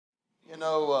You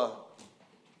know,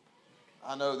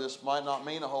 I know this might not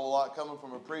mean a whole lot coming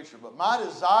from a preacher, but my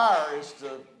desire is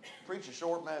to preach a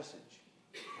short message.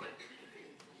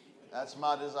 That's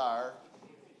my desire.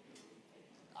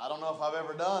 I don't know if I've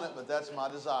ever done it, but that's my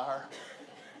desire.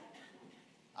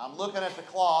 I'm looking at the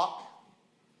clock,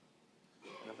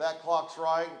 and if that clock's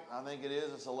right, I think it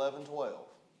is, it's 11:12.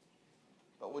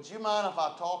 But would you mind if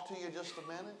I talk to you just a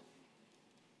minute?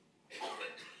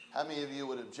 How many of you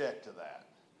would object to that?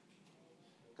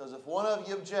 Because if one of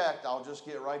you object, I'll just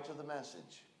get right to the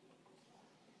message.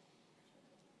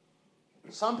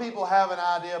 Some people have an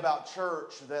idea about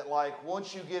church that, like,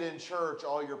 once you get in church,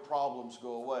 all your problems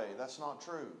go away. That's not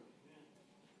true.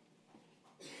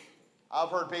 I've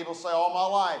heard people say all my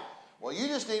life, well, you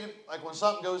just need to, like when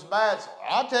something goes bad, so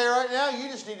I'll tell you right now, you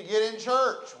just need to get in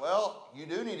church. Well, you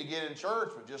do need to get in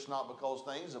church, but just not because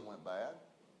things have went bad.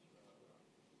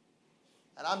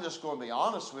 And I'm just going to be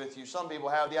honest with you. Some people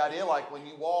have the idea like when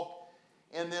you walk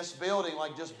in this building,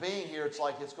 like just being here, it's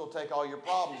like it's going to take all your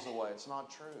problems away. It's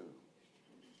not true.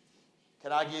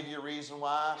 Can I give you a reason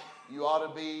why you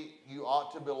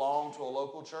ought to belong to a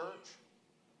local church?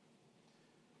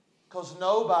 Because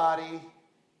nobody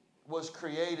was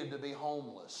created to be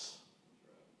homeless.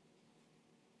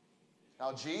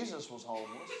 Now, Jesus was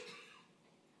homeless.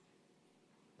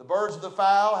 The birds of the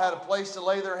fowl had a place to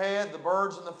lay their head. The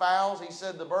birds and the fowls, he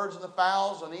said the birds and the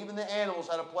fowls and even the animals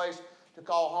had a place to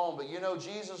call home. But you know,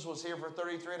 Jesus was here for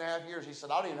 33 and a half years. He said,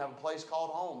 I don't even have a place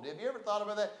called home. Have you ever thought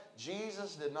about that?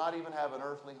 Jesus did not even have an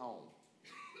earthly home.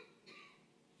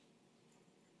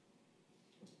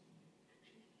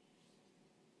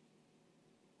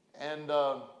 And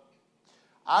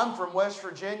I'm from West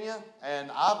Virginia,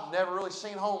 and I've never really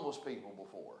seen homeless people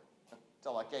before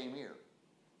until I came here.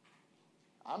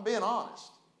 I'm being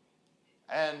honest.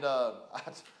 And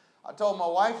I told my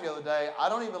wife the other day, I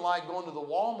don't even like going to the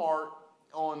Walmart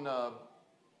on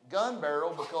Gun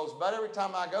Barrel because about every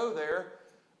time I go there,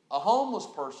 a homeless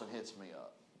person hits me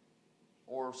up.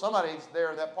 Or somebody's there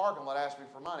in that parking lot asks me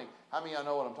for money. How many of you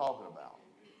know what I'm talking about?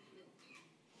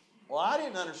 Well, I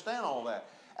didn't understand all that.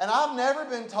 And I've never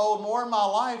been told more in my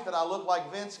life that I look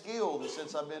like Vince Gill than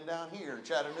since I've been down here in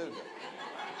Chattanooga.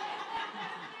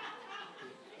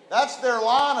 That's their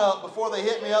lineup before they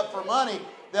hit me up for money.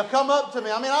 They'll come up to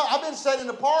me. I mean, I've been sitting in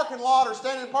the parking lot or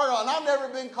standing in the parking lot, and I've never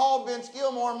been called Vince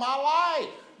Gilmore in my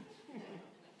life.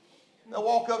 They'll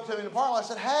walk up to me in the parking lot. I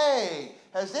said, hey,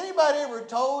 has anybody ever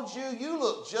told you you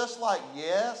look just like,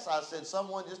 yes? I said,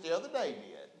 someone just the other day did.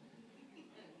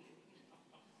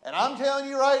 And I'm telling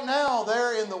you right now,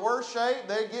 they're in the worst shape.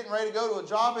 They're getting ready to go to a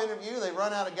job interview. They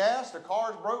run out of gas. Their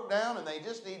car's broke down, and they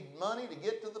just need money to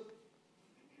get to the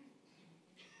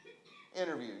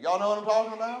interview. Y'all know what I'm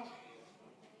talking about?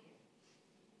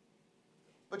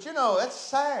 But you know, it's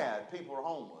sad people are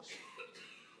homeless.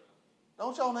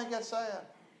 Don't y'all think that's sad?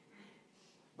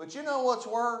 But you know what's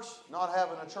worse? Not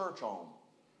having a church home.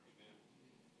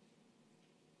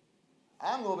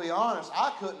 I'm going to be honest,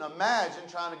 I couldn't imagine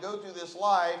trying to go through this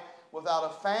life without a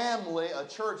family, a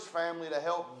church family to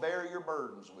help bear your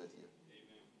burdens with you.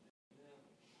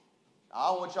 I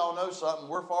want y'all to know something.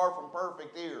 We're far from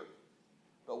perfect here.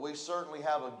 But we certainly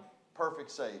have a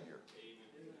perfect Savior.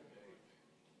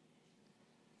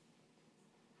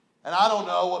 And I don't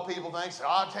know what people think. So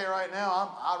I'll tell you right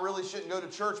now, I really shouldn't go to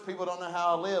church. People don't know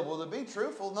how I live. Well, to be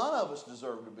truthful, none of us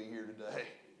deserve to be here today.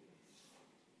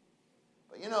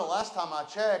 But you know, last time I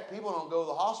checked, people don't go to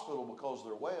the hospital because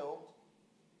they're well.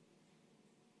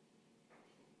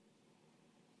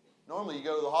 Normally you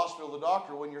go to the hospital, the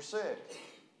doctor, when you're sick.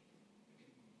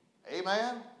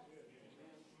 Amen?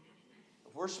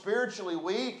 If we're spiritually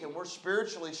weak and we're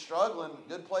spiritually struggling, a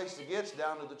good place to get is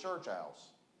down to the church house.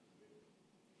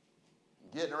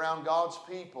 Getting around God's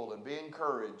people and be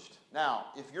encouraged. Now,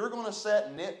 if you're going to sit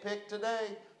and nitpick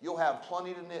today, you'll have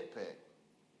plenty to nitpick.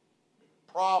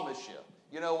 Promise you.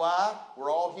 You know why? We're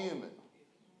all human.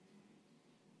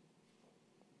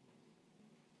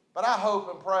 But I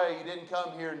hope and pray you didn't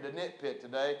come here to nitpick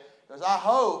today, because I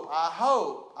hope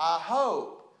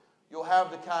you'll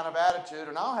have the kind of attitude,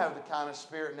 and I'll have the kind of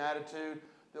spirit and attitude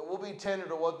that we'll be tender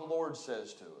to what the Lord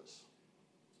says to us.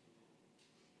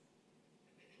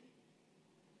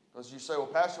 Because you say, well,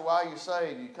 Pastor, why you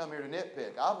say you come here to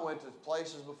nitpick? I've went to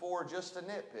places before just to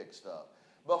nitpick stuff.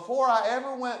 Before I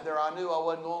ever went there, I knew I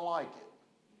wasn't going to like it.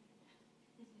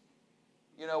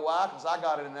 You know why? Because I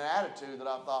got in an attitude that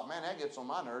I thought, man, that gets on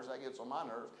my nerves, that gets on my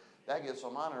nerves, that gets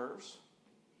on my nerves.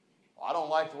 Well, I don't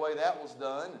like the way that was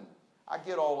done, and I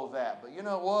get all of that. But you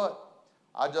know what?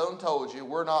 I done told you,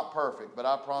 we're not perfect, but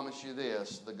I promise you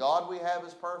this. The God we have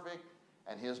is perfect,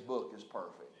 and His book is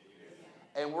perfect.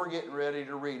 and we're getting ready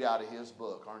to read out of his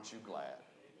book. Aren't you glad?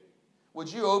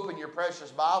 Would you open your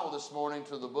precious Bible this morning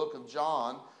to the book of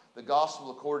John, the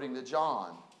Gospel according to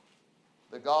John?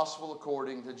 The Gospel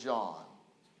according to John.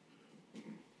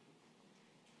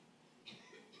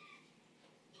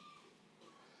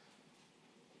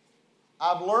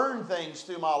 I've learned things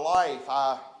through my life.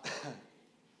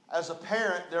 As a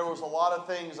parent, there was a lot of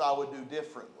things I would do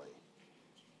differently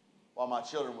while my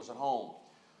children was at home.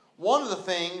 One of the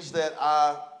things that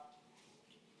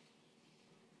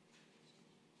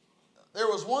there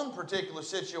was one particular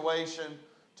situation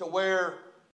to where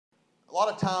a lot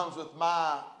of times with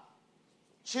my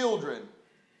children,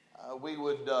 we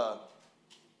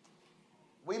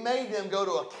made them go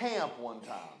to a camp one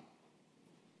time.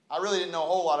 I really didn't know a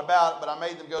whole lot about it, but I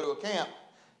made them go to a camp.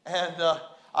 And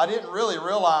I didn't really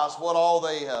realize what all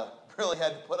they really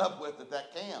had to put up with at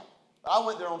that camp. But I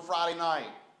went there on Friday night.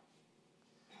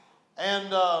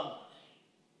 And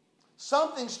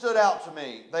something stood out to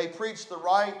me. They preached the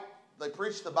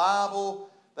Bible.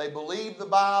 They believed the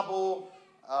Bible.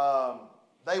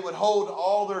 They would hold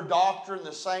all their doctrine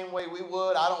the same way we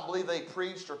would. I don't believe they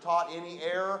preached or taught any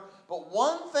error. But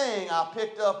one thing I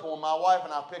picked up on, my wife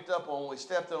and I picked up on when we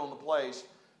stepped in on the place,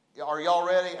 are y'all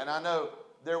ready? And I know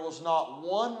there was not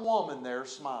one woman there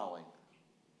smiling.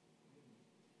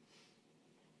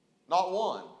 Not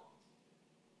one.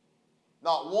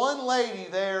 Not one lady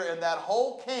there in that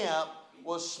whole camp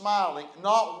was smiling.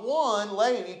 Not one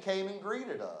lady came and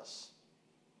greeted us.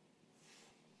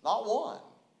 Not one.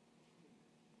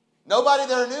 Nobody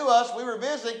there knew us. We were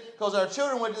visiting because our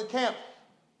children went to the camp.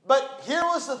 But here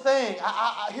was the thing.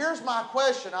 Here's my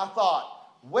question. I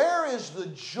thought, where is the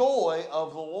joy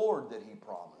of the Lord that He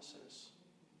promises?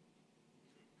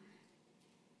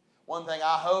 One thing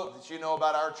I hope that you know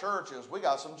about our church is we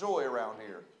got some joy around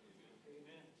here.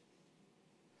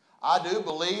 I do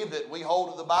believe that we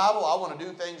hold to the Bible. I want to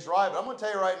do things right. But I'm going to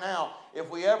tell you right now, if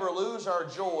we ever lose our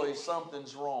joy,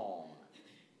 something's wrong.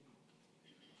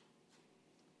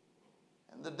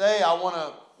 And today I want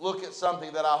to look at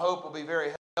something that I hope will be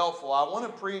very helpful. I want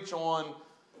to preach on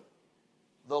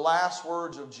the last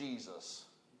words of Jesus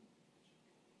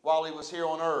while He was here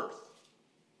on earth.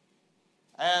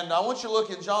 And I want you to look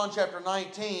in John chapter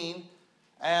 19,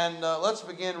 and let's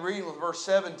begin reading with verse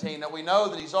 17. Now we know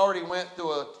that He's already went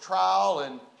through a trial,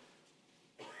 and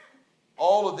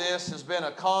all of this has been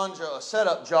a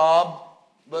setup job,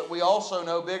 but we also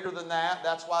know bigger than that.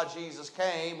 That's why Jesus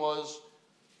came, was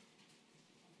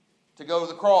to go to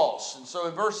the cross. And so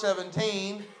in verse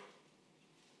 17,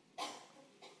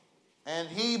 and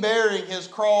He bearing His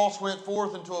cross went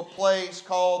forth into a place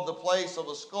called the place of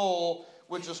a skull,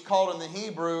 which is called in the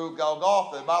Hebrew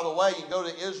Golgotha. By the way, you can go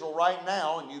to Israel right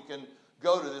now and you can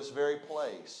go to this very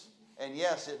place. And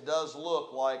yes, it does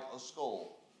look like a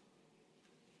skull.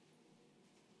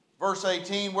 Verse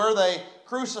 18, where they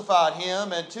crucified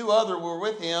Him, and two other were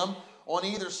with Him on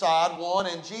either side, one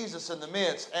and Jesus in the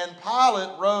midst. And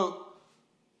Pilate wrote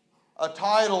a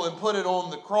title and put it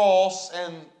on the cross,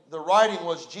 and the writing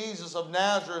was Jesus of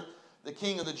Nazareth, the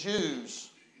King of the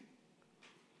Jews.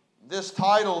 This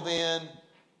title then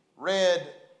read,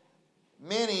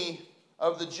 many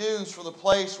of the Jews, for the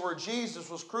place where Jesus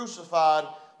was crucified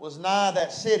was nigh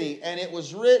that city, and it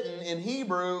was written in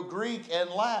Hebrew, Greek, and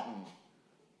Latin.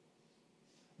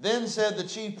 Then said the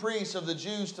chief priests of the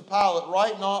Jews to Pilate,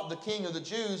 write not the King of the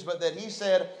Jews, but that he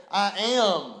said, I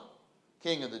am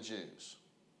King of the Jews.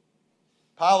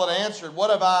 Pilate answered,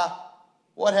 What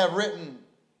I have written,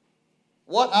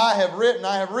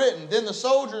 I have written. Then the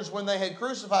soldiers, when they had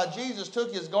crucified Jesus,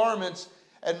 took His garments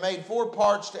and made 4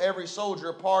 parts to every soldier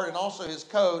a part, and also His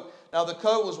coat. Now the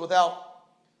coat was without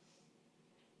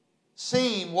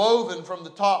seam, woven from the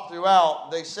top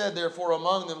throughout. They said therefore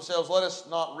among themselves, let us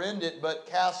not rend it, but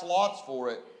cast lots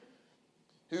for it,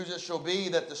 whose it shall be,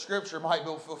 that the scripture might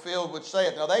be fulfilled, which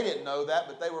saith. Now they didn't know that,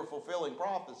 but they were fulfilling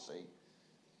prophecy.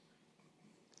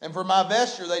 And for my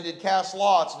vesture they did cast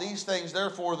lots. These things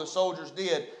therefore the soldiers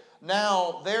did.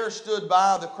 Now there stood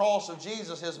by the cross of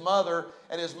Jesus His mother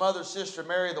and His mother's sister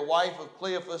Mary, the wife of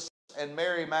Cleophas, and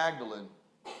Mary Magdalene.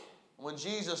 When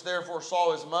Jesus therefore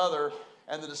saw His mother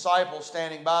and the disciple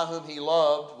standing by whom He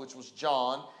loved, which was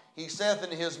John, He saith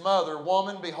unto His mother,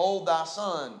 Woman, behold thy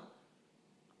son.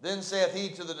 Then saith He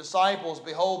to the disciples,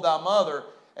 Behold thy mother.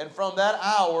 And from that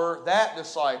hour that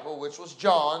disciple, which was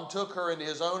John, took her into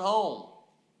his own home.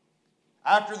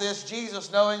 After this,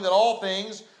 Jesus, knowing that all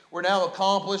things were now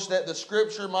accomplished, that the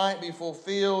scripture might be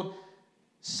fulfilled,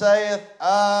 saith,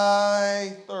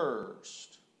 I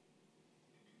thirst.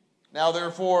 Now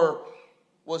therefore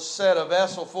was set a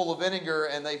vessel full of vinegar,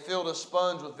 and they filled a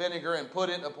sponge with vinegar, and put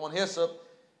it upon hyssop,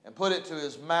 and put it to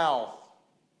his mouth.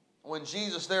 When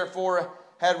Jesus therefore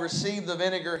had received the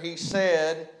vinegar, he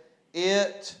said,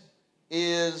 "It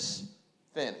is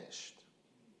finished."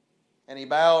 And he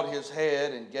bowed his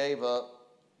head and gave up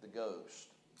the ghost.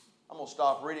 I'm going to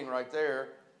stop reading right there.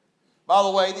 By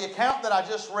the way, the account that I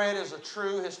just read is a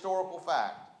true historical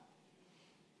fact.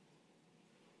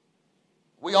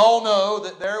 We all know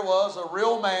that there was a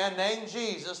real man named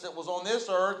Jesus that was on this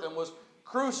earth and was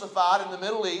crucified in the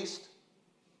Middle East.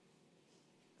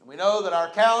 And we know that our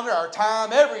calendar, our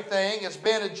time, everything has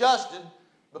been adjusted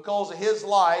because of his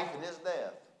life and his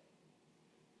death.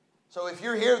 So if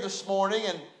you're here this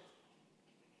morning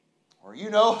or you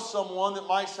know someone that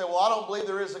might say, "Well, I don't believe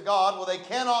there is a God," well, they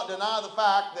cannot deny the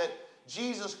fact that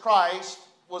Jesus Christ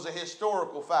was a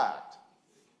historical fact.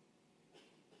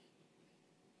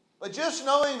 But just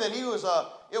knowing that it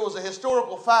was a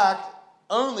historical fact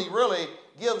only really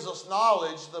gives us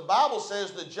knowledge. The Bible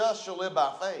says the just shall live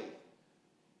by faith.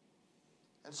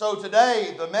 And so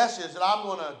today, the message that I'm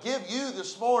going to give you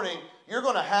this morning, you're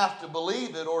going to have to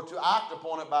believe it or to act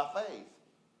upon it by faith.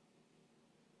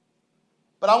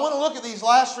 But I want to look at these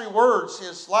last three words.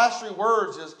 His last three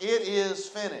words is, "It is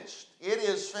finished." It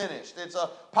is finished. It's a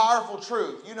powerful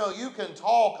truth. You know, you can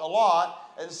talk a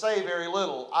lot and say very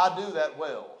little. I do that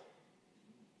well.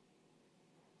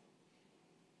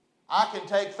 I can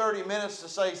take 30 minutes to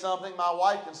say something. My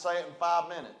wife can say it in 5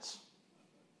 minutes.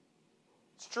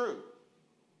 It's true.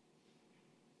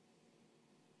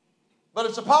 But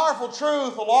it's a powerful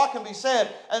truth. A lot can be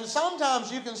said. And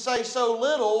sometimes you can say so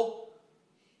little,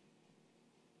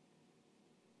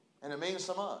 and it means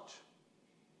so much.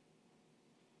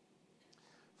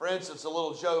 For instance, a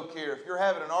little joke here. If you're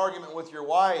having an argument with your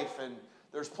wife, and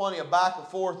there's plenty of back and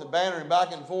forth and bantering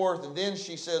back and forth, and then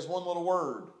she says one little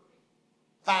word,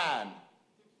 "Fine."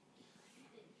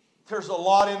 There's a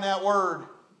lot in that word.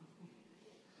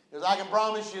 Because I can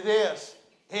promise you this,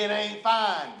 it ain't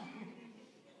fine.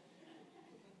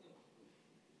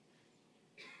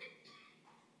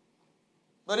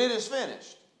 But it is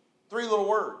finished. 3 little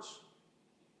words.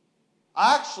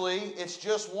 Actually, it's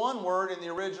just one word in the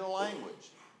original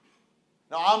language.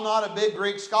 Now, I'm not a big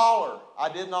Greek scholar. I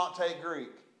did not take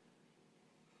Greek.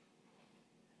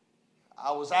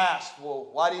 I was asked, "Well,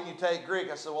 why didn't you take Greek?"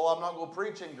 I said, "Well, I'm not going to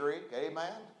preach in Greek."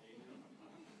 Amen.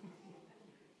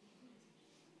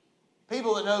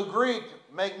 People that know Greek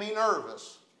make me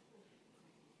nervous.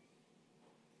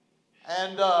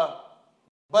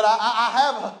 But I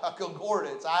have a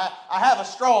concordance. I have a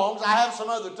Strong's. I have some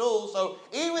other tools. So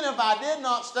even if I did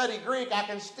not study Greek, I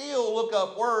can still look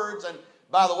up words. And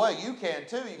by the way, you can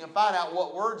too. You can find out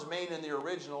what words mean in the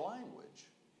original language.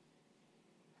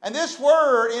 And this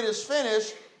word, "it is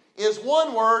finished," is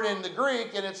one word in the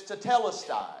Greek, and it's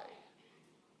tetelestai.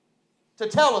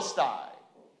 Tetelestai.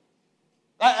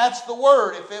 That's the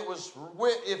word. If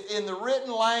in the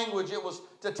written language it was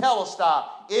tetelestai.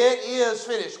 It is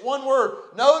finished. One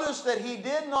word. Notice that he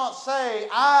did not say,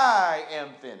 "I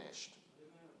am finished."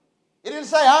 He didn't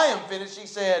say, "I am finished." He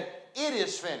said, "It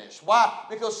is finished." Why?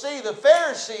 Because see, the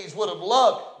Pharisees would have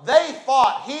loved. They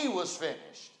thought he was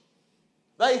finished.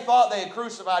 They thought they had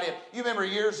crucified him. You remember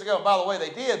years ago, by the way, they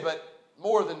did, but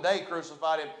more than they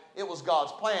crucified him. It was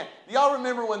God's plan. Do y'all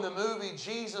remember when the movie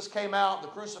Jesus came out, the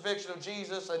crucifixion of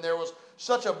Jesus, and there was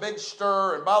such a big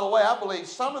stir? And by the way, I believe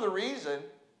some of the reason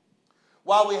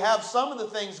why we have some of the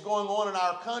things going on in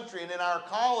our country and in our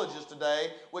colleges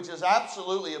today, which is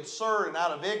absolutely absurd and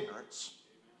out of ignorance.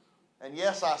 And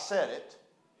yes, I said it.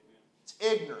 It's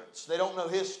ignorance. They don't know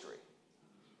history.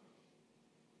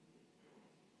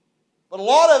 But a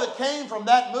lot of it came from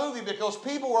that movie because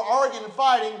people were arguing and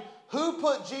fighting. Who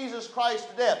put Jesus Christ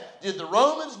to death? Did the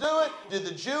Romans do it? Did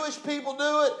the Jewish people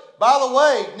do it? By the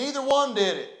way, neither one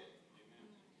did it.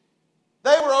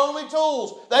 They were only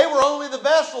tools. They were only the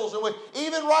vessels. And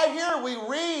even right here we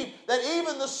read that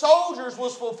even the soldiers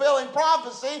was fulfilling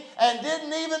prophecy and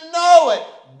didn't even know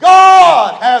it.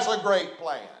 God has a great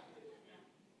plan.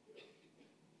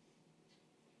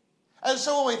 And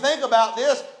so when we think about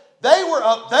this, they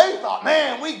thought,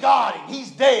 "Man, we got him.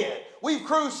 He's dead. We've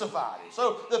crucified him."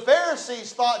 So the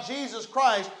Pharisees thought Jesus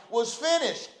Christ was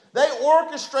finished. They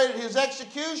orchestrated his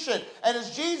execution. And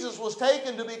as Jesus was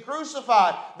taken to be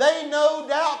crucified, they no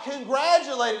doubt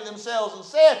congratulated themselves and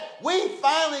said, "We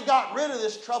finally got rid of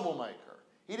this troublemaker."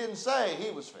 He didn't say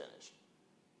he was finished.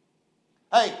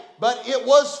 Hey, but it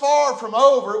was far from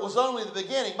over. It was only the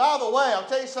beginning. By the way, I'll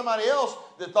tell you somebody else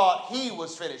that thought he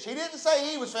was finished. He didn't say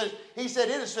he was finished. He said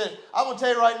it is finished. I'm going to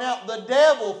tell you right now, the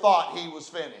devil thought he was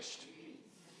finished.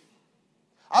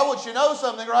 I want you to know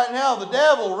something right now. The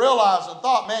devil realized and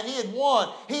thought, man, he had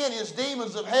won. He and his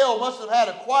demons of hell must have had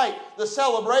quite the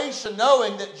celebration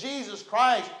knowing that Jesus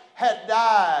Christ had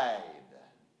died.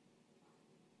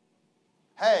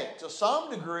 Hey, to some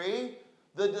degree,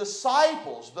 the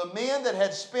disciples, the men that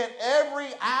had spent every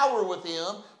hour with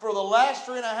him for the last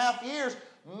 3.5 years,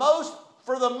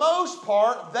 for the most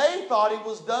part, they thought he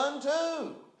was done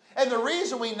too. And the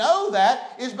reason we know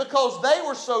that is because they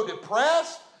were so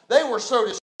depressed, they were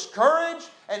so discouraged,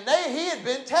 and he had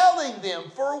been telling them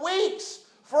for weeks,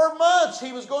 for months,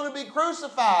 he was going to be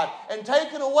crucified and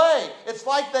taken away. It's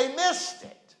like they missed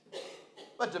it.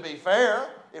 But to be fair,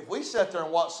 if we sit there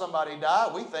and watch somebody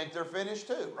die, we think they're finished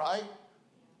too, right?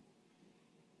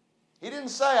 He didn't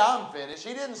say, I'm finished.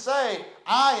 He didn't say,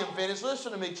 I am finished.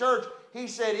 Listen to me, church. He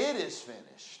said, it is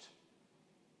finished.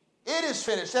 It is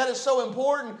finished. That is so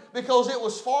important because it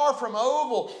was far from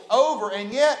over.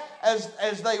 And yet,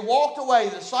 as they walked away,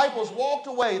 the disciples walked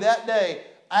away that day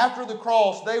after the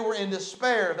cross, they were in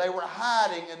despair. They were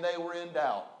hiding and they were in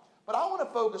doubt. But I want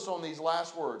to focus on these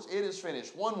last words. It is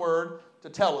finished. One word,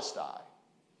 tetelestai.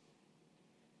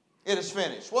 It is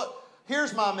finished.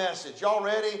 Here's my message. Y'all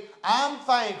ready? I'm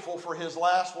thankful for his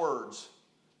last words.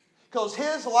 Because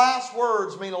his last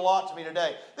words mean a lot to me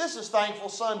today. This is Thankful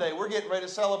Sunday. We're getting ready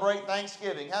to celebrate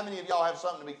Thanksgiving. How many of y'all have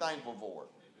something to be thankful for?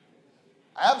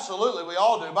 Absolutely, we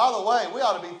all do. By the way, we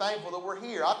ought to be thankful that we're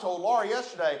here. I told Laura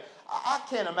yesterday, I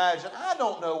can't imagine. I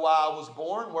don't know why I was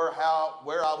born, where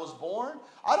I was born.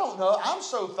 I don't know. I'm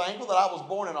so thankful that I was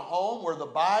born in a home where the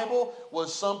Bible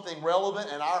was something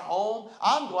relevant in our home.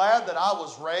 I'm glad that I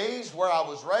was raised where I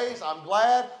was raised. I'm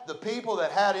glad the people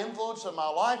that had influence in my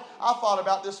life. I thought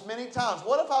about this many times.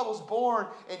 What if I was born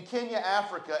in Kenya,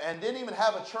 Africa, and didn't even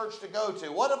have a church to go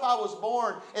to? What if I was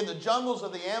born in the jungles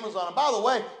of the Amazon? And by the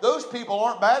way, those people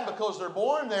aren't bad because they're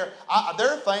born there.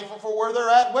 They're thankful for where they're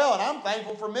at well, and I'm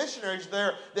thankful for missionaries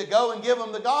there that go and give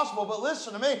them the gospel. But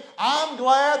listen to me. I'm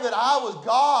glad that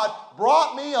God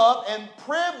brought me up and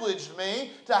privileged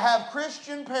me to have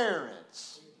Christian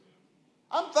parents.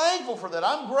 I'm thankful for that.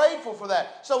 I'm grateful for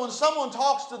that. So when someone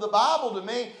talks to the Bible to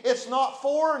me, it's not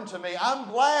foreign to me. I'm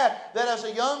glad that as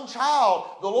a young child,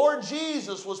 the Lord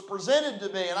Jesus was presented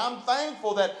to me, and I'm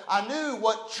thankful that I knew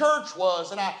what church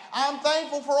was, and I'm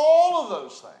thankful for all of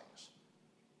those things.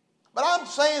 But I'm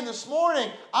saying this morning,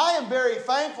 I am very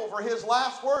thankful for his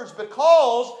last words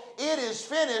because it is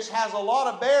finished has a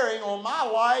lot of bearing on my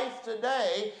life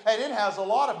today, and it has a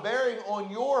lot of bearing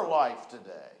on your life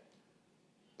today.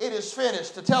 It is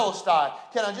finished, tetelestai.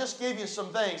 Can I just give you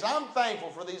some things? I'm thankful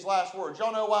for these last words.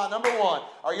 Y'all know why? Number one,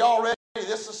 are y'all ready?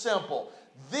 This is simple.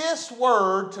 This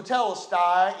word,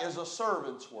 tetelestai, is a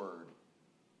servant's word.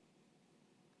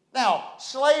 Now,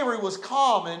 slavery was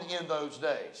common in those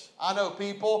days. I know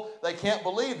people, they can't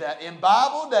believe that. In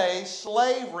Bible days,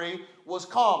 slavery was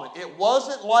common. It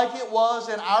wasn't like it was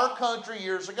in our country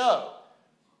years ago.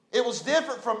 It was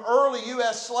different from early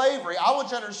U.S. slavery. I want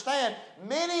you to understand,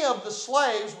 many of the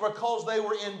slaves were because they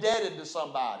were indebted to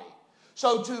somebody.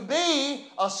 So to be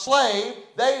a slave,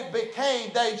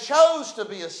 they chose to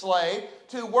be a slave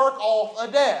to work off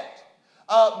a debt.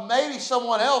 Maybe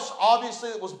someone else, obviously,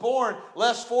 that was born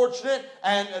less fortunate,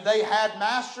 and they had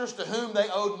masters to whom they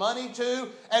owed money to.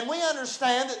 And we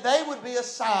understand that they would be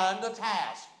assigned a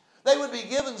task. They would be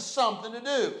given something to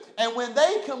do. And when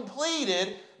they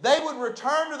completed, they would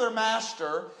return to their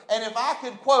master. And if I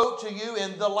could quote to you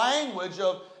in the language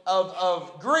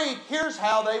of Greek, here's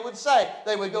how they would say.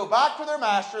 They would go back to their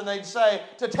master and they'd say,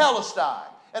 tetelestai.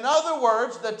 In other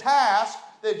words, the task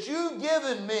that you've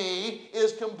given me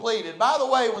is completed. By the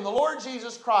way, when the Lord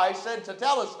Jesus Christ said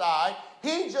tetelestai,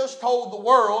 he just told the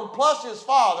world, plus his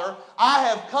Father, I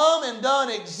have come and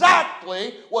done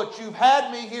exactly what you've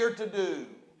had me here to do.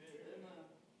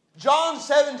 John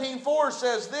 17:4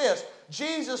 says this,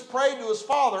 Jesus prayed to his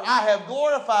Father, I have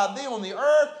glorified thee on the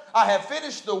earth, I have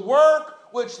finished the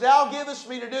work which thou givest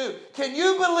me to do. Can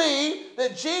you believe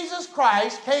that Jesus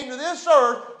Christ came to this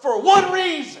earth for one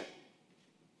reason?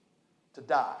 To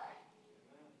die.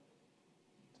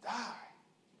 To die.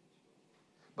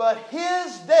 But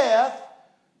his death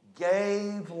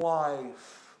gave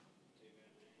life.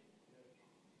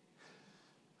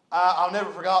 I've never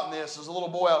forgotten this. As a little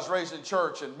boy, I was raised in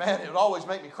church, and man, it would always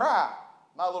make me cry.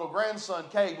 My little grandson,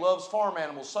 Cade, loves farm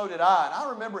animals. So did I. And I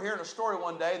remember hearing a story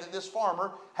one day that this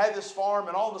farmer had this farm,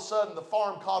 and all of a sudden the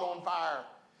farm caught on fire.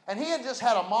 And he had just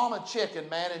had a mama chicken,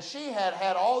 man, and she had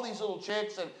had all these little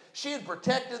chicks, and she had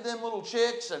protected them little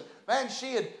chicks, and man,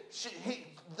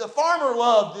 the farmer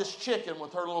loved this chicken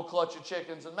with her little clutch of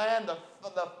chickens, and man,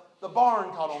 the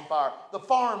barn caught on fire. The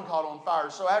farm caught on fire.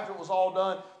 So after it was all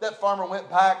done, that farmer went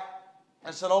back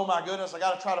and said, oh my goodness, I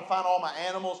got to try to find all my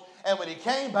animals. And when he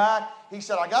came back, he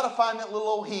said, I got to find that little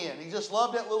old hen. He just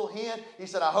loved that little hen. He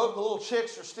said, I hope the little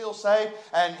chicks are still safe.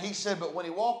 And he said, but when he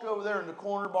walked over there in the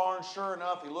corner barn, sure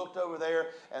enough, he looked over there,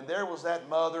 and there was that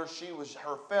mother.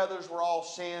 Her feathers were all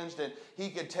singed, and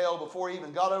he could tell before he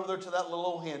even got over there to that little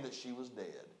old hen that she was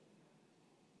dead.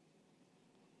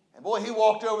 And boy, he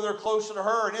walked over there closer to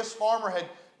her, and this farmer had,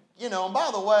 and by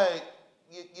the way,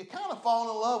 you kind of fall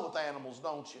in love with animals,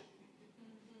 don't you?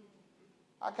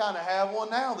 I kind of have one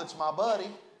now that's my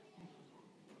buddy.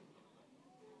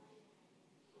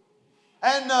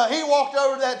 And he walked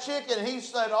over to that chicken and he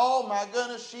said, oh my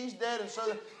goodness, she's dead.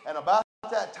 And about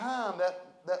that time,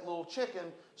 that little chicken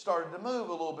started to move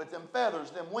a little bit. Them feathers,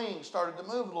 them wings started to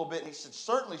move a little bit. And he said,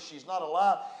 certainly she's not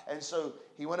alive. And so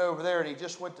he went over there and he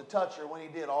just went to touch her. When he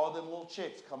did, all them little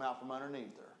chicks come out from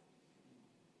underneath her.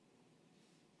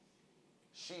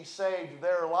 She saved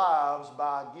their lives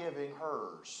by giving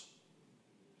hers.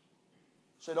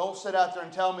 So don't sit out there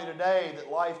and tell me today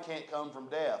that life can't come from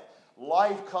death.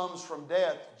 Life comes from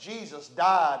death. Jesus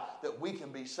died that we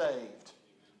can be saved.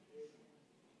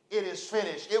 It is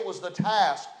finished. It was the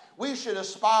task. We should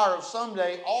aspire of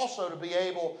someday also to be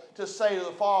able to say to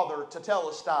the Father,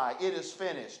 Tetelestai, it is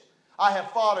finished. I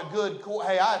have fought a good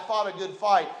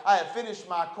fight. I have finished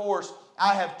my course.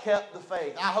 I have kept the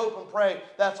faith. I hope and pray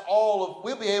that's all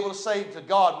we'll be able to say to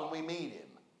God when we meet Him.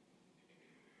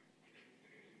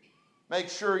 Make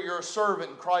sure you're a servant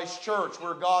in Christ's church.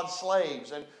 We're God's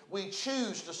slaves, and we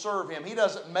choose to serve Him. He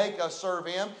doesn't make us serve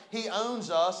Him. He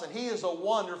owns us, and He is a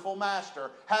wonderful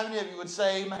master. How many of you would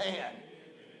say amen?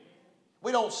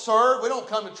 We don't serve. We don't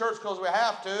come to church because we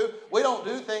have to. We don't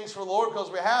do things for the Lord because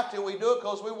we have to. We do it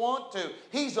because we want to.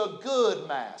 He's a good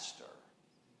master.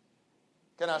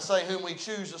 Can I say whom we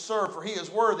choose to serve, for He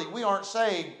is worthy. We aren't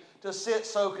saved to sit,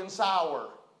 soak, and sour.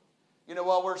 You know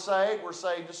what we're saved? We're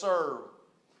saved to serve.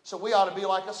 So we ought to be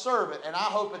like a servant. And I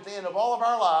hope at the end of all of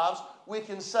our lives, we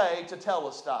can say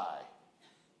Tetelestai,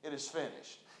 it is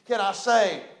finished. Can I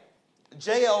say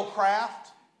J.L.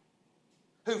 Kraft,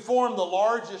 who formed the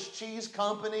largest cheese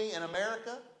company in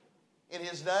America in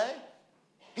his day?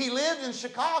 He lived in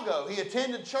Chicago. He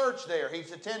attended church there.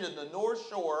 He's attended the North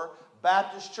Shore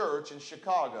Baptist Church in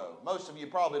Chicago. Most of you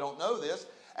probably don't know this.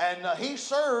 And he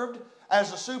served as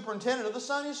the superintendent of the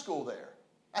Sunday school there.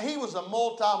 Now, he was a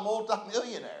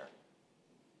multi-millionaire.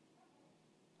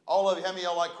 All of you, how many of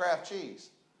y'all like Kraft cheese?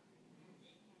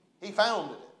 He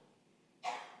founded it.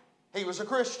 He was a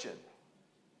Christian.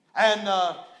 And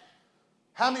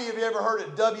how many of you ever heard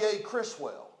of W.A.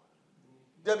 Criswell?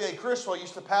 W.A. Criswell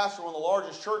used to pastor one of the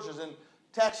largest churches in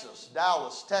Texas,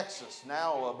 Dallas, Texas.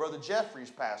 Now Brother Jeffries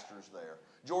pastors there.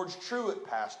 George Truett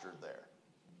pastored there.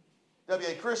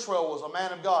 W.A. Criswell was a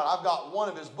man of God. I've got one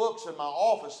of his books in my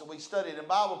office that we studied in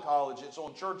Bible college. It's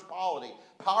on church polity.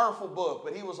 Powerful book,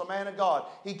 but he was a man of God.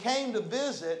 He came to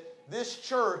visit this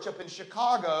church up in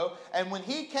Chicago, and when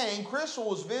he came, Criswell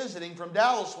was visiting from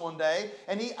Dallas one day,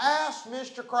 and he asked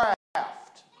Mr. Kraft,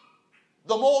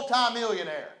 the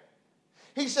multimillionaire,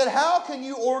 he said, how can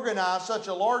you organize such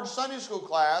a large Sunday school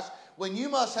class when you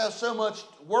must have so much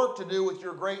work to do with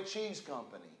your great cheese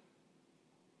company?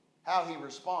 How he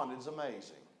responded is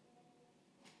amazing.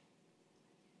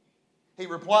 He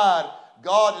replied,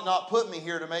 God did not put me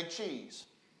here to make cheese.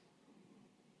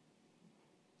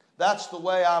 That's the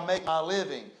way I make my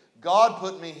living. God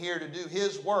put me here to do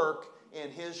His work in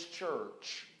His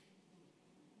church.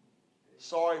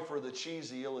 Sorry for the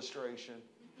cheesy illustration.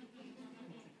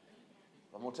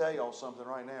 I'm going to tell y'all something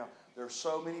right now. There's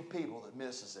so many people that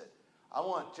misses it. I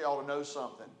want y'all to know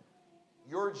something.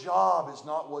 Your job is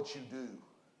not what you do.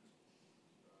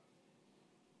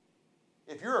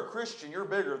 If you're a Christian, you're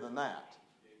bigger than that.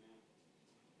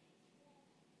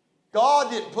 God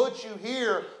didn't put you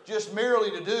here just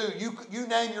merely to do, you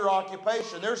name your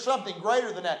occupation. There's something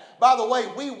greater than that. By the way,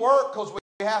 we work because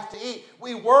we have to eat.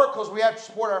 We work because we have to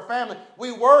support our family.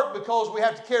 We work because we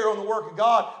have to carry on the work of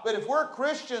God. But if we're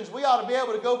Christians, we ought to be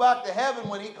able to go back to heaven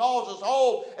when He calls us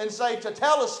home and say,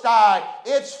 Tetelestai,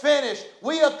 it's finished.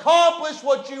 We accomplished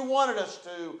what you wanted us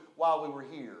to while we were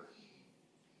here.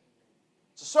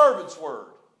 It's a servant's word.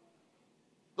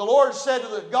 The Lord said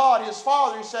to God, His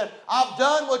Father, He said, I've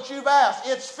done what you've asked.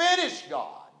 It's finished,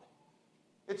 God.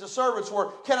 It's a servant's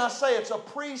word. Can I say it's a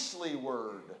priestly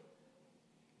word?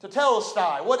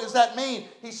 Tetelestai. What does that mean?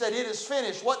 He said, it is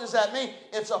finished. What does that mean?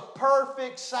 It's a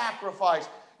perfect sacrifice.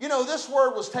 You know, this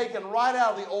word was taken right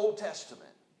out of the Old Testament.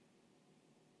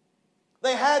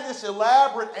 They had this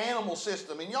elaborate animal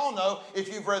system. And y'all know,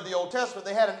 if you've read the Old Testament,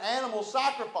 they had an animal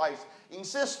sacrificing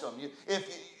system.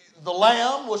 the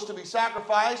lamb was to be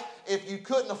sacrificed. If you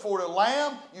couldn't afford a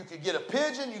lamb, you could get a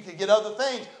pigeon, you could get other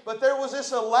things. But there was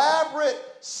this elaborate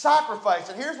sacrifice.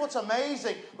 And here's what's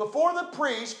amazing. Before the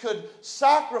priest could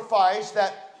sacrifice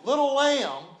that little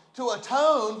lamb to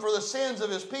atone for the sins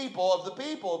of his people, of the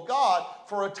people of God,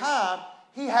 for a time,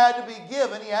 he had to be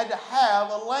given, he had to have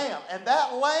a lamb. And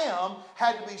that lamb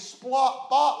had to be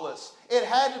spotless. It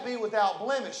had to be without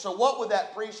blemish. So what would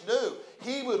that priest do?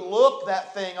 He would look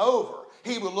that thing over.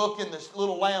 He would look in this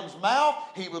little lamb's mouth.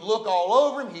 He would look all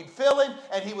over him. He'd feel him.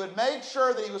 And he would make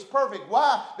sure that he was perfect.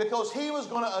 Why? Because he was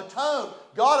going to atone.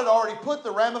 God had already put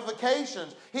the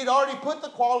ramifications. He'd already put the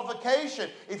qualification.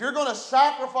 If you're going to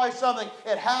sacrifice something,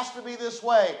 it has to be this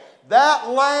way. That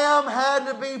lamb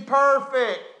had to be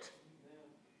perfect.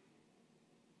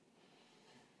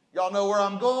 Y'all know where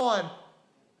I'm going.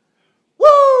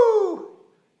 Woo!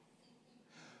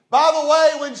 By the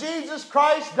way, when Jesus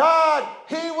Christ died,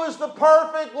 He was the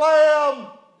perfect Lamb.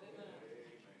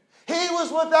 He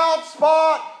was without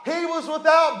spot. He was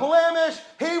without blemish.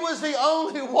 He was the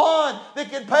only one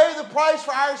that could pay the price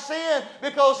for our sin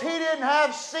because He didn't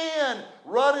have sin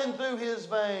running through His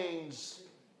veins.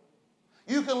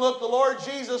 You can look the Lord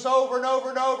Jesus over and over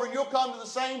and over and you'll come to the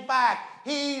same fact.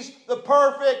 He's the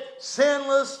perfect,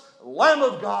 sinless Lamb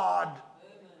of God.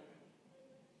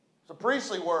 It's a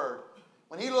priestly word.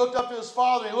 When He looked up to His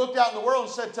Father, He looked out in the world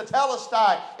and said,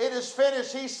 Tetelestai, it is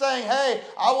finished. He's saying, hey,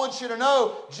 I want you to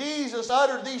know, Jesus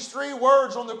uttered these 3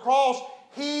 words on the cross.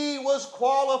 He was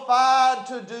qualified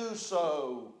to do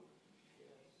so.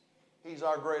 He's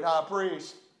our great high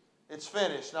priest. It's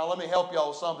finished. Now let me help y'all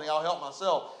with something. I'll help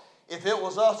myself. If it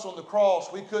was us on the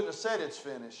cross, we couldn't have said it's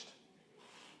finished.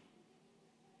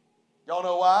 Y'all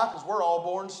know why? Because we're all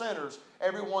born sinners.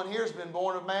 Everyone here has been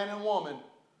born of man and woman.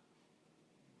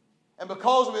 And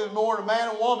because we've been born of man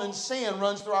and woman, sin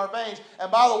runs through our veins.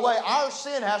 And by the way, our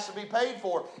sin has to be paid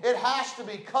for. It has to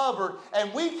be covered,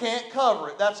 and we can't cover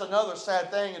it. That's another sad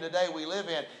thing in the day we live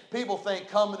in. People think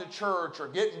coming to church or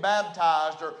getting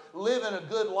baptized or living a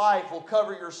good life will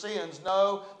cover your sins.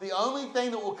 No, the only thing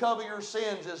that will cover your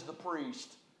sins is the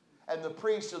priest. And the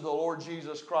priest of the Lord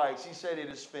Jesus Christ. He said it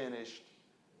is finished.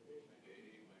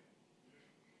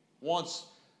 Once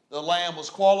the lamb was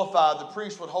qualified, the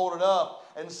priest would hold it up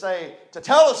and say,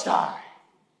 Tetelestai,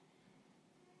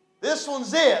 this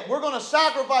one's it. We're going to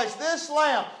sacrifice this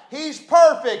lamb. He's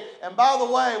perfect. And by the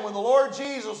way, when the Lord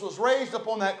Jesus was raised up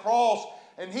on that cross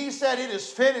and He said it is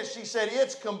finished, He said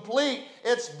it's complete,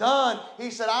 it's done. He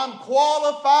said, I'm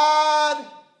qualified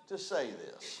to say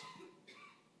this.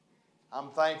 I'm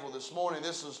thankful this morning.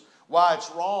 This is why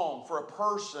it's wrong for a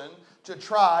person to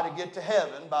try to get to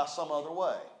heaven by some other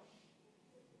way.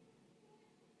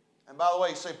 And by the way,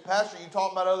 you say, Pastor, you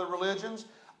talking about other religions?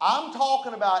 I'm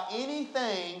talking about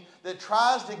anything that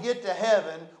tries to get to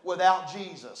heaven without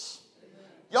Jesus.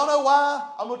 Y'all know why?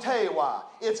 I'm going to tell you why.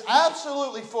 It's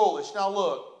absolutely foolish. Now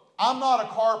look, I'm not a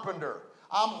carpenter.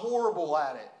 I'm horrible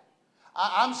at it.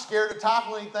 I'm scared to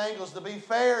tackle anything because to be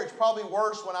fair, it's probably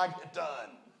worse when I get done.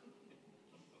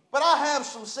 But I have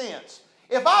some sense.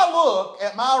 If I look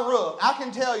at my roof, I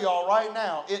can tell y'all right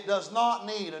now, it does not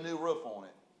need a new roof on it.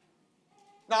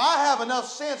 Now, I have enough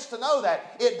sense to know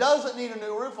that. It doesn't need a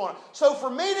new roof on it. So for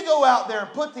me to go out there and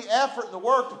put the effort and the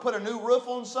work to put a new roof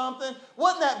on something,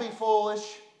 wouldn't that be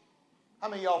foolish? How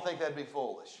many of y'all think that'd be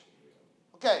foolish?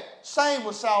 Okay, same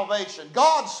with salvation.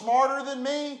 God's smarter than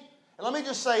me. And let me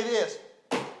just say this.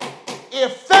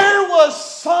 If there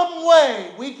was some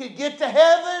way we could get to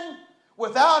heaven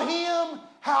without Him,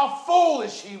 how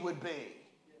foolish He would be.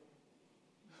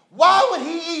 Why would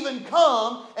He even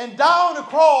come and die on the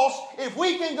cross if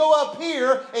we can go up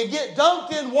here and get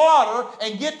dunked in water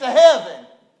and get to heaven?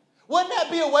 Wouldn't that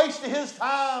be a waste of His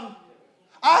time?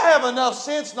 I have enough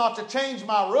sense not to change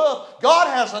my roof. God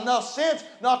has enough sense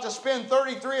not to spend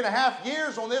 33 and a half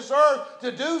years on this earth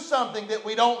to do something that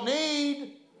we don't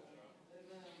need.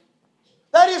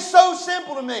 That is so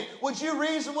simple to me. Would you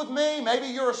reason with me? Maybe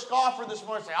you're a scoffer this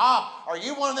morning and say, are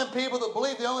you one of them people that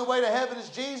believe the only way to heaven is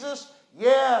Jesus?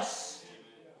 Yes.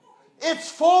 It's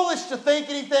foolish to think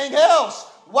anything else.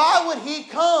 Why would He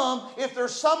come if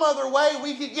there's some other way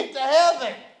we could get to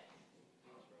heaven?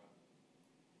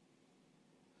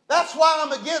 That's why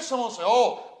I'm against someone saying,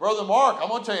 oh, Brother Mark, I'm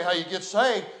going to tell you how you get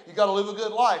saved. You got to live a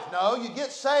good life. No, you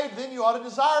get saved, then you ought to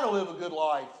desire to live a good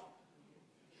life.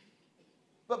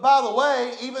 But by the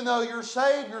way, even though you're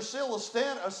saved, you're still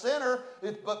a sinner.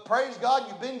 But praise God,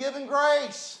 you've been given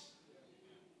grace.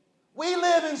 We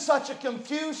live in such a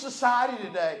confused society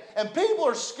today, and people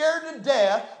are scared to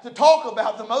death to talk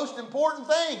about the most important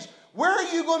things. Where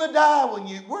are you going to die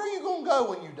where are you going to go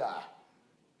when you die?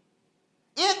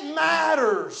 It It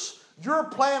matters. Your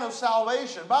plan of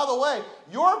salvation. By the way,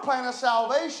 your plan of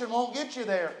salvation won't get you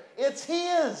there. It's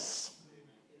His.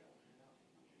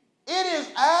 It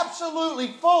is absolutely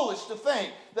foolish to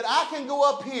think that I can go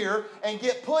up here and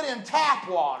get put in tap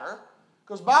water.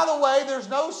 Because, by the way, there's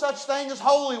no such thing as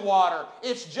holy water.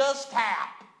 It's just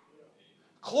tap.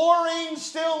 Chlorine's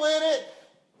still in it.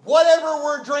 Whatever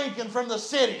we're drinking from the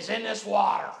city's in this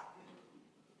water.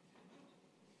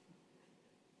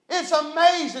 It's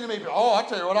amazing to me. Oh, I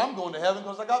tell you what, I'm going to heaven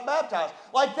because I got baptized.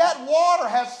 Like that water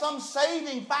has some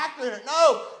saving factor in it.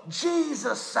 No,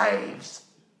 Jesus saves.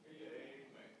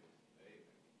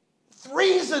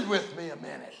 Reason with me a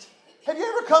minute. Have you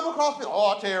ever come across people?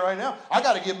 Oh, I'll tell you right now, I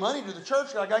got to give money to the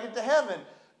church. I got to get to heaven.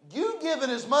 You giving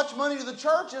as much money to the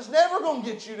church is never going to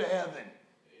get you to heaven.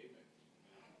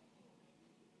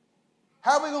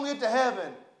 How are we going to get to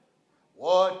heaven?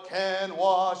 What can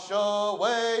wash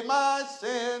away my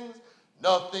sins?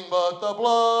 Nothing but the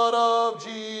blood of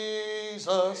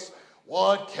Jesus.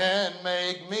 What can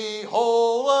make me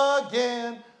whole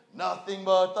again? Nothing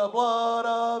but the blood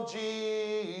of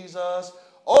Jesus.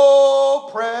 Oh,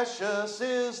 precious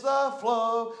is the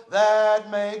flow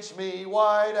that makes me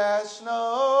white as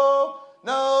snow.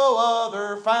 No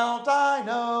other fount I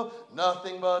know.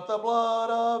 Nothing but the blood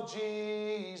of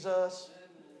Jesus.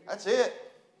 That's it.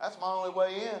 That's my only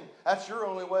way in. That's your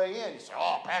only way in. You say,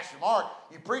 oh, Pastor Mark,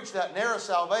 you preach that narrow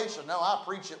salvation. No, I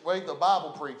preach it the way the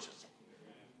Bible preaches.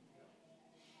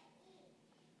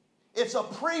 It's a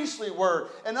priestly word.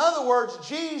 In other words,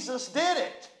 Jesus did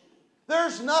it.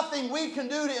 There's nothing we can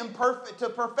do to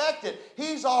perfect it.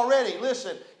 He's already,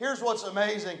 listen, here's what's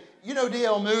amazing. You know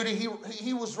D.L. Moody,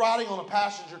 he was riding on a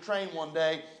passenger train one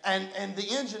day, and the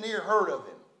engineer heard of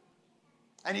him.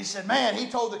 And he said, man, he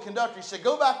told the conductor, he said,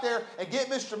 go back there and get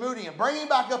Mr. Moody and bring him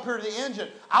back up here to the engine.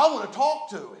 I want to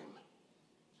talk to him.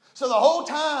 So the whole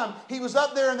time he was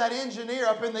up there in that engineer,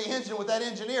 up in the engine with that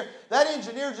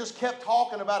engineer just kept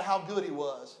talking about how good he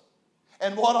was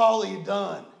and what all he'd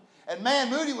done. And man,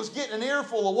 Moody was getting an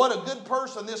earful of what a good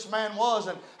person this man was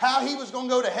and how he was going to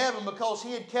go to heaven because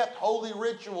he had kept holy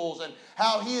rituals and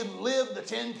how he had lived the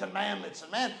 10 Commandments.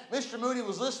 And man, Mr. Moody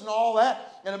was listening to all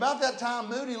that. And about that time,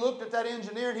 Moody looked at that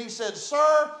engineer and he said,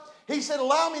 sir, he said,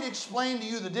 allow me to explain to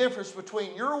you the difference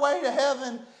between your way to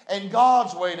heaven and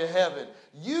God's way to heaven.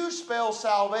 You spell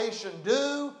salvation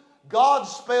do, God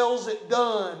spells it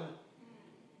done.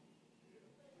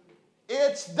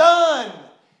 It's done.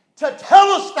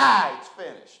 Tetelestai, it's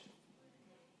finished.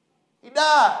 He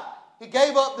died. He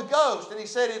gave up the ghost and he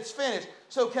said it's finished.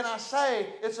 So can I say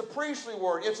it's a priestly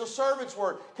word, it's a servant's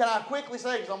word. Can I quickly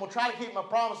say, because I'm going to try to keep my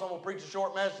promise, I'm going to preach a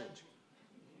short message.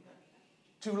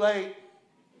 Too late.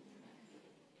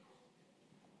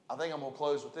 I think I'm going to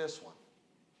close with this one.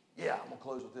 Yeah, I'm going to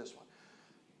close with this one.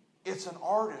 It's an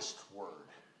artist word.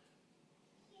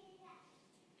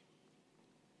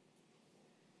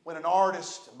 When an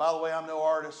artist, and by the way, I'm no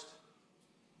artist,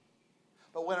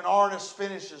 but when an artist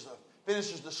finishes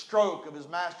the stroke of his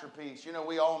masterpiece, you know,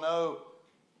 we all know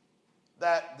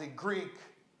that the Greek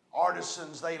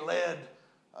artisans, they led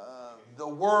the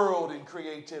world in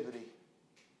creativity.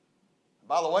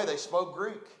 By the way, they spoke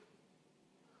Greek.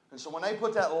 And so when they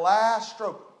put that last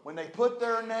stroke, when they put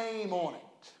their name on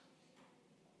it,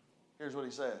 here's what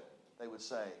he said. They would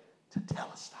say,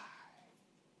 Tetelestai.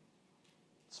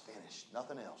 It's finished.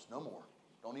 Nothing else. No more.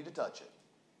 Don't need to touch it.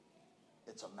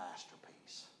 It's a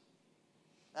masterpiece.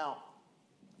 Now,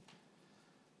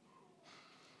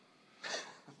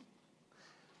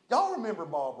 y'all remember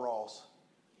Bob Ross?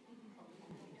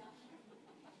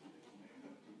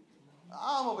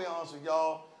 I'm going to be honest with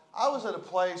y'all. I was at a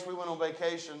place, we went on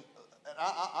vacation, and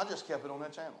I just kept it on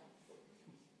that channel.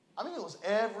 I mean, it was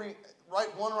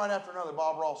one right after another,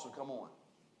 Bob Ross would come on.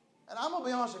 And I'm going to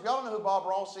be honest, if y'all don't know who Bob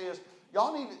Ross is,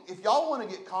 if y'all want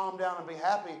to get calmed down and be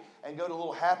happy and go to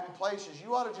little happy places,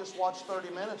 you ought to just watch 30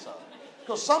 minutes of it.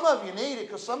 Because some of you need it,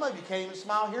 because some of you can't even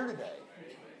smile here today.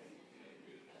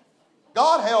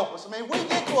 God help us. I mean, we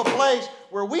get to a place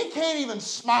where we can't even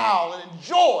smile and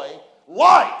enjoy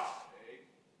life.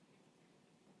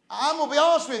 I'm going to be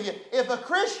honest with you. If a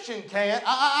Christian can't,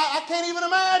 I can't even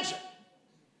imagine.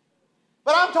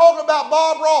 But I'm talking about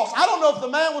Bob Ross. I don't know if the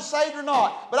man was saved or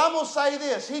not, but I'm going to say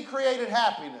this. He created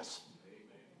happiness.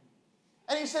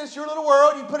 And he says, it's your little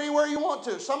world. You put it anywhere you want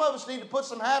to. Some of us need to put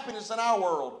some happiness in our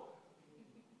world.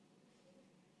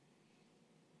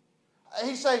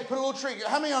 He said, put a little tree.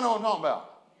 How many of y'all know what I'm talking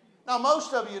about? Now,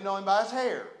 most of you know him by his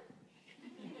hair.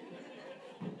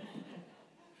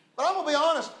 But I'm going to be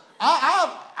honest.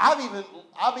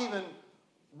 I've even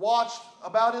watched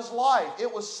about his life.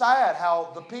 It was sad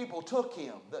how the people took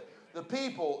him. The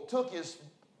people took his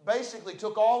basically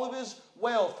took all of his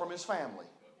wealth from his family.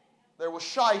 There was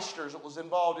shysters that was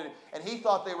involved in it, and he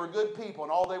thought they were good people,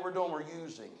 and all they were doing were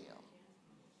using him.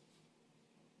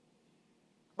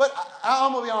 But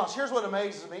I'm going to be honest, here's what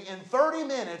amazes me. In 30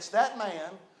 minutes, that man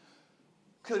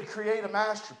could create a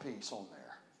masterpiece on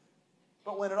there.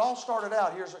 But when it all started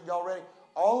out, here's what, y'all ready?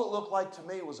 All it looked like to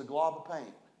me was a glob of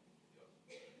paint.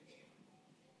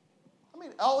 I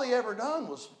mean, all he ever done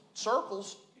was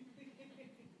circles.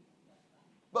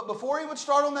 But before he would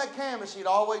start on that canvas, he'd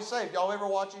always say, if y'all ever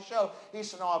watch his show, he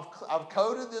said, no, I've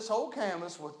coated this whole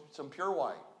canvas with some pure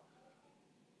white.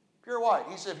 Pure white.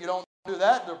 He said, if you don't do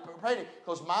that, they're painting,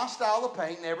 because my style of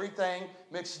paint and everything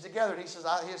mixes together. And he says,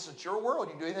 it's your world.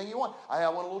 You do anything you want. I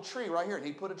have one little tree right here. And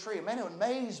he put a tree. And man, it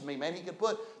amazed me. Man, he could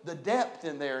put the depth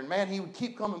in there. And man, he would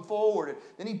keep coming forward. And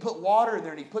then he'd put water in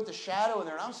there. And he'd put the shadow in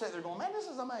there. And I'm sitting there going, man, this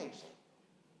is amazing.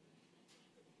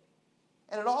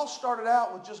 And it all started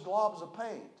out with just globs of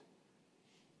paint.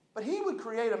 But he would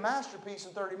create a masterpiece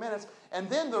in 30 minutes. And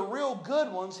then the real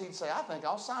good ones, he'd say, I think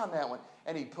I'll sign that one.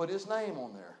 And he'd put his name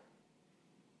on there.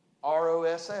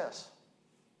 R-O-S-S.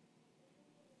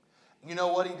 You know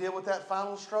what he did with that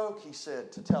final stroke? He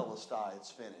said, Tetelestai, it's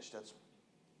finished. That's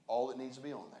all that needs to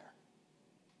be on there.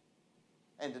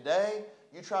 And today,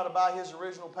 you try to buy his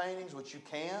original paintings, which you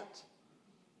can't.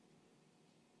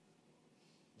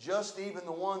 Just even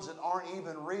the ones that aren't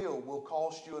even real will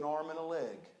cost you an arm and a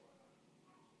leg.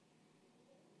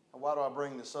 And why do I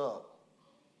bring this up?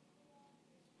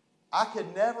 I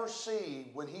could never see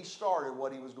when he started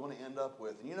what he was going to end up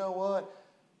with. And you know what?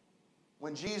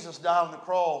 When Jesus died on the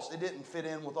cross, it didn't fit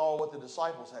in with all what the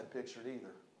disciples had pictured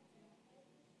either.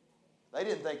 They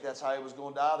didn't think that's how he was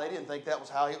going to die. They didn't think that was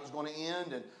how it was going to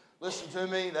end. And listen to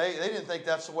me, they didn't think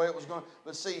that's the way it was going to.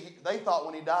 But see, they thought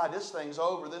when he died, this thing's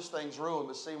over, this thing's ruined.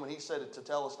 But see, when he said it to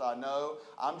Tetelestai, no,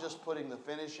 I'm just putting the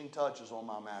finishing touches on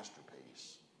my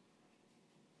masterpiece.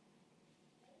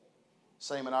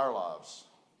 Same in our lives.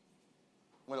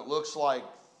 When it looks like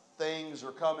things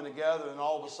are coming together and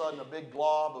all of a sudden a big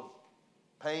glob of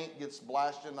paint gets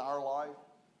blasted into our life.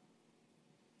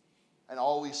 And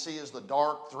all we see is the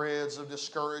dark threads of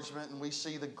discouragement, and we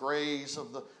see the grays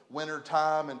of the winter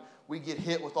time, and we get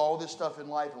hit with all this stuff in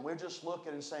life, and we're just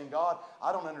looking and saying, God,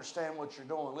 I don't understand what you're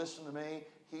doing. Listen to me.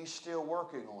 He's still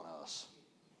working on us.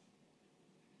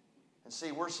 And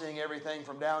see, we're seeing everything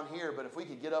from down here, but if we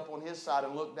could get up on his side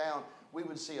and look down, we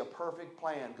would see a perfect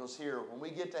plan. Because here, when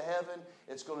we get to heaven,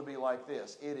 it's going to be like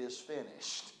this. It is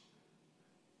finished.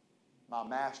 My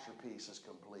masterpiece is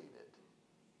completed.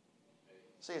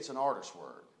 See, it's an artist's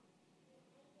word.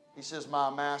 He says, my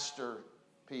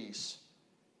masterpiece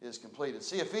is completed.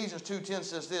 See, Ephesians 2:10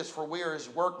 says this, for we are his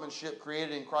workmanship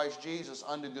created in Christ Jesus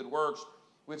unto good works,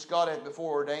 which God hath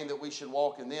before ordained that we should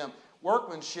walk in them.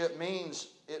 Workmanship means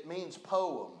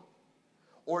poem.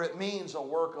 Or it means a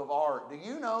work of art. Do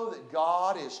you know that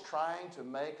God is trying to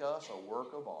make us a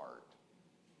work of art?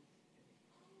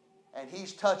 And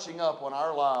he's touching up on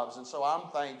our lives. And so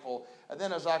I'm thankful. And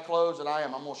then as I close, and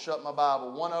I'm going to shut my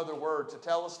Bible. One other word,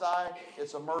 Tetelestai,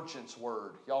 it's a merchant's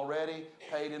word. Y'all ready?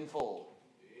 Paid in full.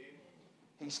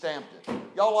 He stamped it.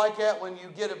 Y'all like that when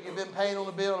you've been paying on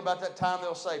the bill, and about that time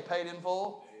they'll say paid in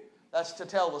full? That's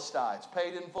Tetelestai. It's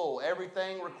paid in full.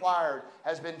 Everything required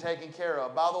has been taken care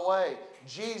of. By the way,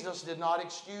 Jesus did not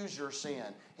excuse your sin.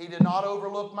 He did not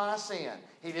overlook my sin.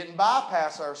 He didn't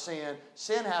bypass our sin.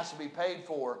 Sin has to be paid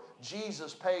for.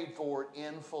 Jesus paid for it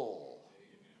in full.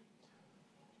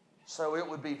 So it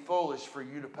would be foolish for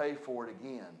you to pay for it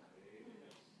again.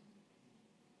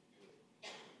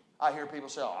 I hear people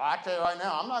say, I tell you right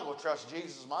now, I'm not going to trust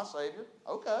Jesus as my Savior.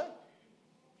 Okay.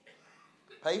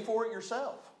 Pay for it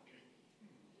yourself.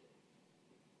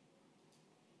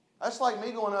 That's like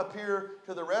me going up here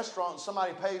to the restaurant and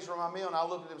somebody pays for my meal and I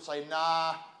look at them and say,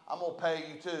 nah, I'm going to pay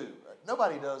you too.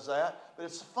 Nobody does that. But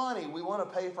it's funny. We want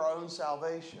to pay for our own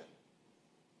salvation.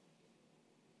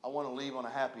 I want to leave on a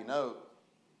happy note.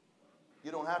 You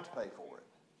don't have to pay for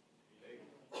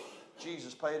it.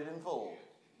 Jesus paid it in full.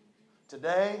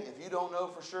 Today, if you don't know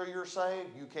for sure you're saved,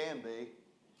 you can be.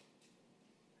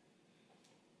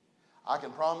 I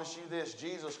can promise you this,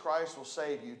 Jesus Christ will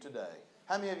save you today.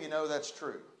 How many of you know that's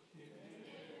true?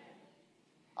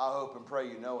 I hope and pray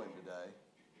you know him today.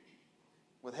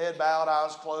 With head bowed,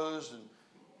 eyes closed, and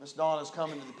Miss Donna's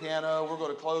coming to the piano. We're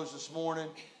going to close this morning.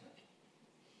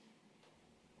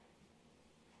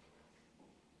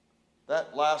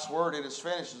 That last word, it is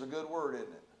finished, is a good word, isn't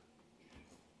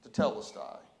it?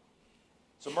 Tetelestai.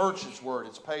 It's a merchant's word.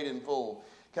 It's paid in full.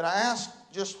 Can I ask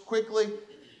just quickly,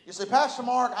 you say, Pastor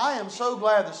Mark, I am so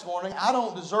glad this morning. I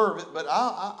don't deserve it, but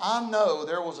I know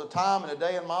there was a time and a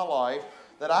day in my life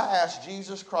that I asked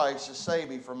Jesus Christ to save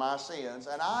me from my sins,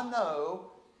 and I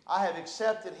know I have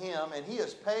accepted Him, and He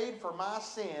has paid for my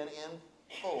sin in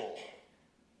full.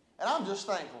 And I'm just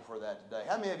thankful for that today.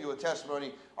 How many of you with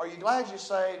testimony, are you glad you're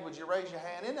saved? Would you raise your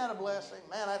hand? Isn't that a blessing?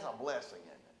 Man, that's a blessing,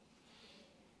 isn't it?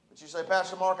 But you say,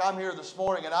 Pastor Mark, I'm here this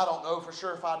morning, and I don't know for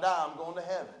sure if I die, I'm going to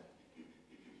heaven.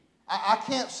 I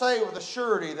can't say with a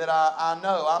surety that I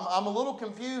know. I'm a little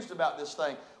confused about this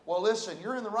thing. Well, listen,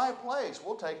 you're in the right place.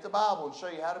 We'll take the Bible and show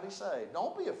you how to be saved.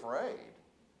 Don't be afraid.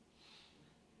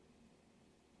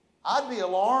 I'd be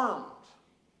alarmed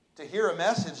to hear a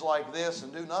message like this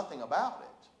and do nothing about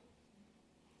it.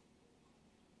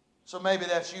 So maybe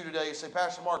that's you today. You say,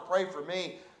 Pastor Mark, pray for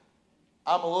me.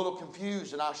 I'm a little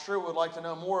confused, and I sure would like to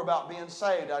know more about being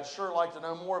saved. I'd sure like to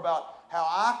know more about how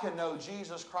I can know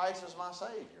Jesus Christ as my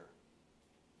Savior.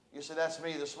 You say, that's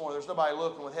me this morning. There's nobody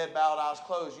looking with head bowed, eyes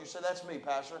closed. You say, that's me,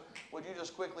 Pastor. Would you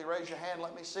just quickly raise your hand and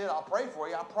let me see it? I'll pray for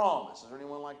you, I promise. Is there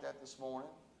anyone like that this morning?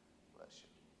 Bless you.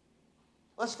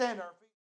 Let's stand our